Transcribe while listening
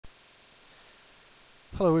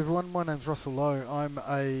Hello everyone, my name's Russell Lowe. I'm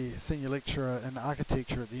a senior lecturer in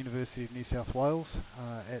architecture at the University of New South Wales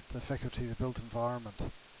at the Faculty of the Built Environment.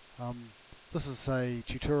 This is a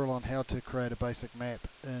tutorial on how to create a basic map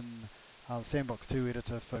in the Sandbox 2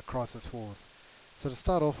 editor for Crisis Wars. So to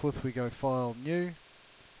start off with, we go File, New,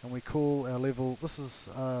 and we call our level. This is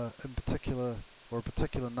in particular, or a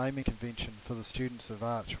particular naming convention for the students of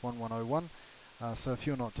Arch 1101. So if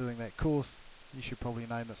you're not doing that course, you should probably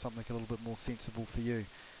name it something a little bit more sensible for you.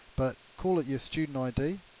 But call it your student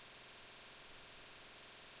ID,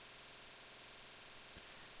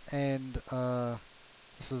 and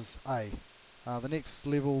this is A. The next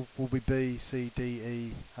level will be B, C, D,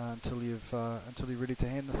 E until you're ready to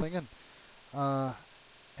hand the thing in,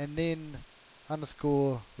 and then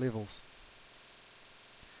underscore levels.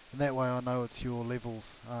 And that way I know it's your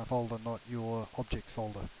levels folder, not your objects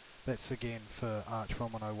folder. That's again for Arch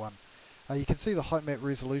 1101. You can see the height map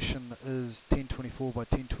resolution is 1024 by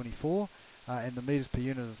 1024, and the meters per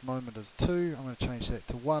unit at the moment is 2. I'm going to change that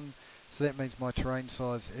to 1. So that means my terrain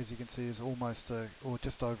size, as you can see, is almost or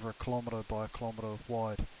just over a kilometre by a kilometre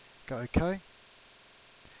wide. Go OK.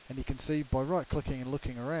 And you can see by right clicking and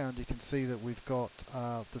looking around, you can see that we've got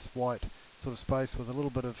this white sort of space with a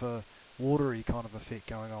little bit of a watery kind of effect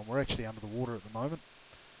going on. We're actually under the water at the moment.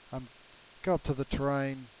 Go up to the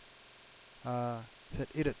terrain, hit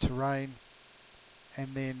Edit Terrain, and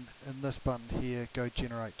then in this button here, go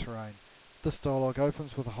Generate Terrain. This dialog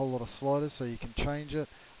opens with a whole lot of sliders, so you can change it.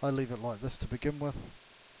 I leave it like this to begin with.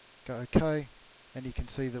 Go OK, and you can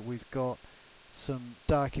see that we've got some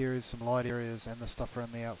dark areas, some light areas, and the stuff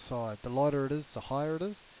around the outside. The lighter it is, the higher it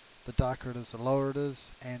is. The darker it is, the lower it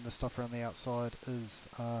is, and the stuff around the outside is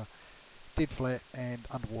dead flat and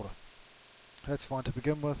underwater. That's fine to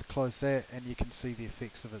begin with. Close that, and you can see the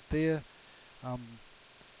effects of it there.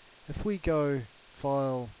 If we go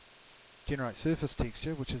File, Generate Surface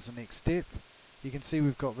Texture, which is the next step, you can see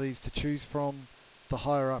we've got these to choose from. The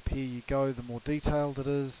higher up here you go, the more detailed it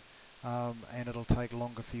is, and it'll take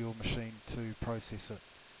longer for your machine to process it.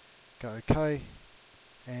 Go OK,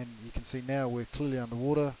 and you can see now we're clearly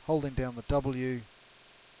underwater. Holding down the W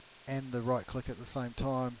and the right click at the same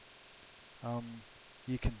time,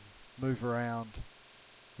 you can move around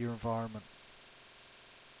your environment.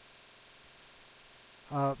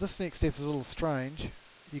 This next step is a little strange.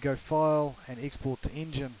 You go File and Export to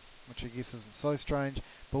Engine, which I guess isn't so strange,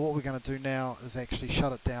 but what we're going to do now is actually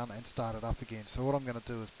shut it down and start it up again. So what I'm going to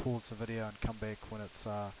do is pause the video and come back when it's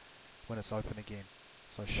open again.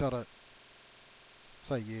 So shut it,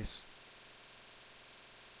 say yes.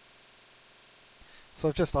 So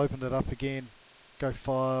I've just opened it up again, go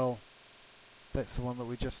File, that's the one that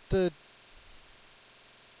we just did.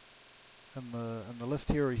 In the list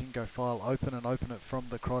here, or you can go File, Open, and open it from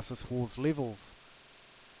the Crisis Wars Levels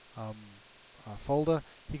folder.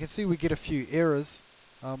 You can see we get a few errors.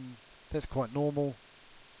 That's quite normal.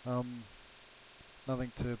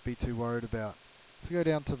 Nothing to be too worried about. If we go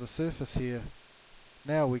down to the surface here,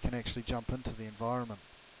 now we can actually jump into the environment.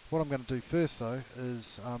 What I'm going to do first though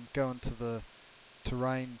is go into the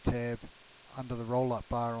Terrain tab under the roll-up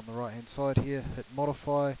bar on the right hand side here, hit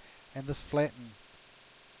Modify, and this Flatten.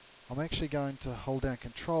 I'm actually going to hold down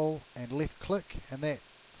Control and left click, and that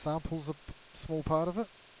samples a small part of it.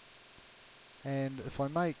 And if I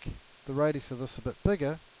make the radius of this a bit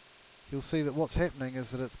bigger, you'll see that what's happening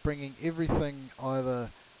is that it's bringing everything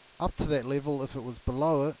either up to that level if it was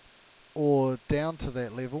below it, or down to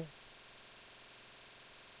that level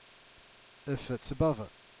if it's above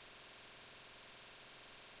it.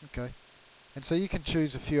 Okay. And so you can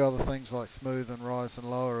choose a few other things like smooth and rise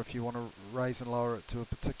and lower if you want to raise and lower it to a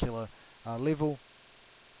particular level.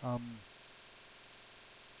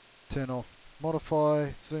 Turn off modify,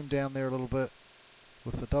 zoom down there a little bit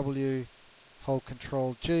with the W, hold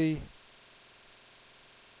Control G,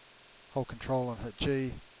 hold Control and hit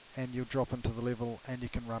G, and you'll drop into the level and you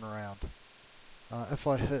can run around. If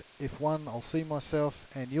I hit F1, I'll see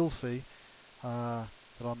myself, and you'll see that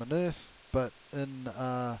I'm a nurse, but in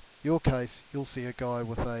your case, you'll see a guy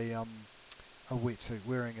with a wetsuit,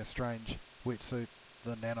 wearing a strange wetsuit,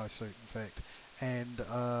 the nano suit in fact, and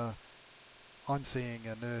I'm seeing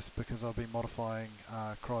a nurse because I've been modifying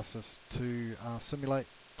Crisis to simulate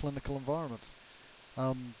clinical environments.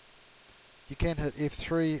 You can hit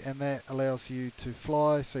F3 and that allows you to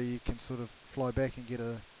fly, so you can sort of fly back and get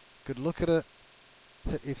a good look at it.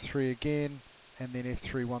 Hit F3 again and then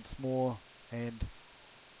F3 once more, and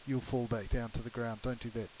you'll fall back down to the ground. Don't do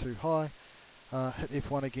that too high. Hit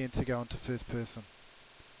F1 again to go into first person.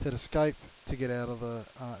 Hit escape to get out of the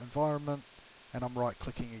environment, and I'm right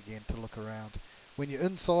clicking again to look around. When you're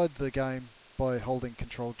inside the game, by holding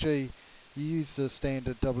Control G, you use the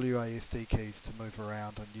standard WASD keys to move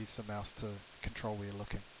around and use the mouse to control where you're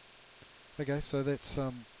looking. Okay, so that's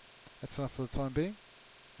enough for the time being.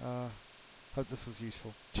 Hope this was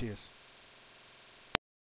useful. Cheers.